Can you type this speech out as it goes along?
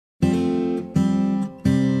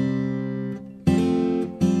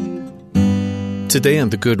Today on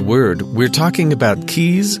The Good Word, we're talking about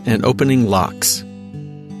keys and opening locks.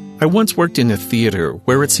 I once worked in a theater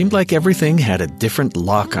where it seemed like everything had a different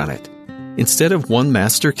lock on it. Instead of one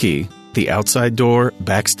master key, the outside door,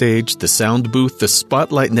 backstage, the sound booth, the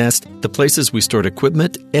spotlight nest, the places we stored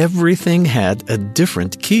equipment, everything had a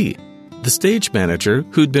different key. The stage manager,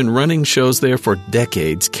 who'd been running shows there for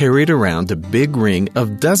decades, carried around a big ring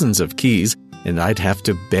of dozens of keys, and I'd have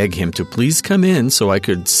to beg him to please come in so I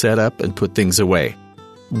could set up and put things away.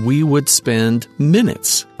 We would spend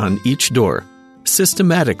minutes on each door,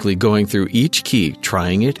 systematically going through each key,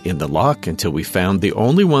 trying it in the lock until we found the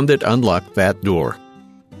only one that unlocked that door.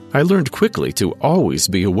 I learned quickly to always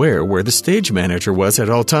be aware where the stage manager was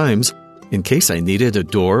at all times, in case I needed a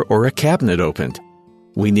door or a cabinet opened.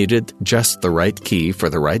 We needed just the right key for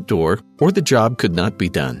the right door, or the job could not be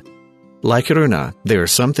done. Like it or not, there are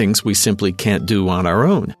some things we simply can't do on our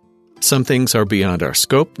own. Some things are beyond our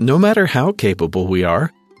scope, no matter how capable we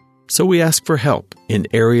are. So we ask for help in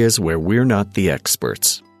areas where we're not the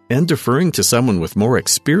experts. And deferring to someone with more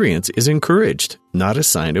experience is encouraged, not a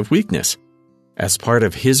sign of weakness. As part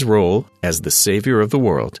of His role as the Savior of the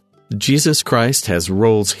world, Jesus Christ has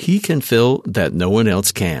roles He can fill that no one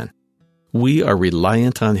else can. We are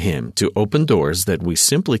reliant on Him to open doors that we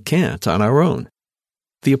simply can't on our own.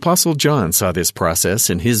 The Apostle John saw this process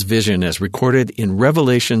in his vision as recorded in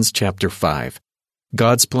Revelations chapter 5.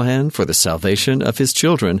 God's plan for the salvation of His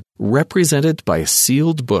children, represented by a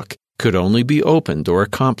sealed book, could only be opened or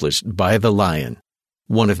accomplished by the lion,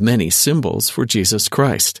 one of many symbols for Jesus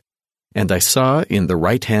Christ. And I saw in the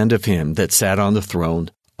right hand of Him that sat on the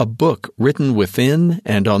throne a book written within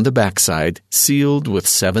and on the backside, sealed with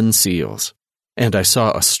 7 seals. And I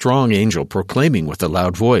saw a strong angel proclaiming with a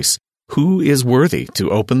loud voice, "Who is worthy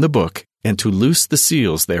to open the book and to loose the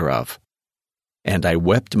seals thereof?" And I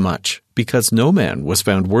wept much, because no man was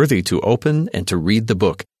found worthy to open and to read the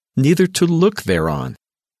book, neither to look thereon.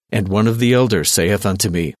 And one of the elders saith unto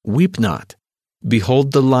me, Weep not.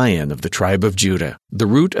 Behold, the Lion of the tribe of Judah, the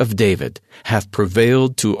Root of David, hath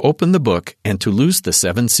prevailed to open the book and to loose the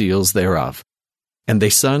 7 seals thereof. And they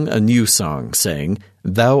sung a new song, saying,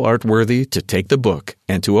 Thou art worthy to take the book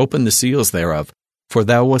and to open the seals thereof, for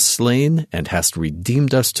thou wast slain and hast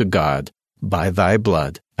redeemed us to God by thy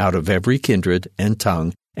blood out of every kindred and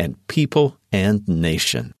tongue and people and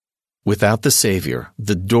nation. Without the Savior,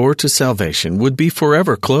 the door to salvation would be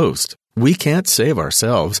forever closed. We can't save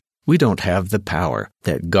ourselves. We don't have the power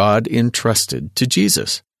that God entrusted to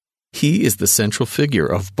Jesus. He is the central figure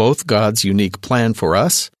of both God's unique plan for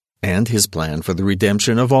us and His plan for the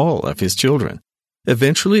redemption of all of His children.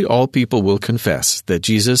 Eventually, all people will confess that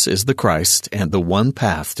Jesus is the Christ and the one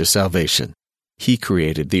path to salvation. He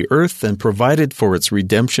created the earth and provided for its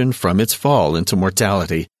redemption from its fall into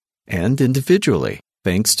mortality. And individually,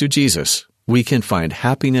 thanks to Jesus, we can find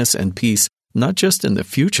happiness and peace not just in the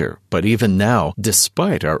future, but even now,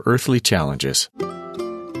 despite our earthly challenges.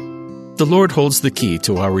 The Lord holds the key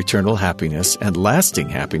to our eternal happiness and lasting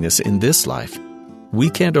happiness in this life. We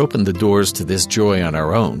can't open the doors to this joy on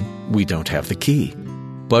our own. We don't have the key.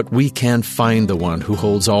 But we can find the one who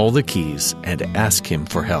holds all the keys and ask Him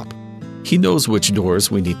for help. He knows which doors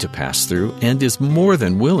we need to pass through and is more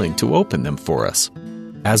than willing to open them for us.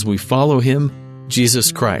 As we follow Him,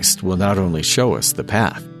 Jesus Christ will not only show us the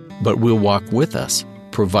path, but will walk with us,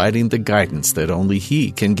 providing the guidance that only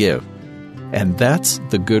He can give. And that's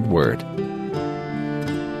the good word.